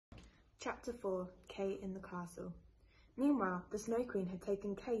Chapter 4. Kay in the Castle. Meanwhile, the Snow Queen had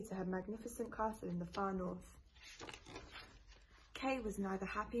taken Kay to her magnificent castle in the far north. Kay was neither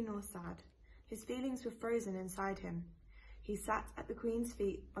happy nor sad. His feelings were frozen inside him. He sat at the Queen's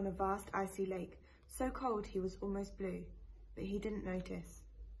feet on a vast icy lake, so cold he was almost blue, but he didn't notice.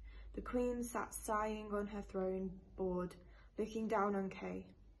 The Queen sat sighing on her throne, bored, looking down on Kay.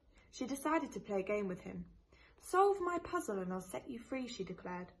 She decided to play a game with him. "Solve my puzzle and I'll set you free," she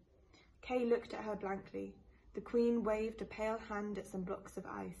declared. Kay looked at her blankly. The Queen waved a pale hand at some blocks of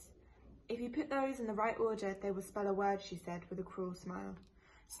ice. "If you put those in the right order, they will spell a word," she said with a cruel smile.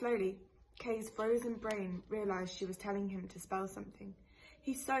 Slowly, Kay's frozen brain realised she was telling him to spell something.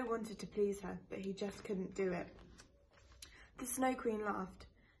 He so wanted to please her, but he just couldn't do it. The Snow Queen laughed.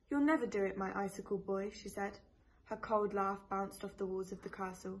 "You'll never do it, my icicle boy," she said. Her cold laugh bounced off the walls of the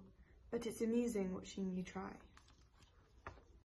castle. "But it's amusing watching you try."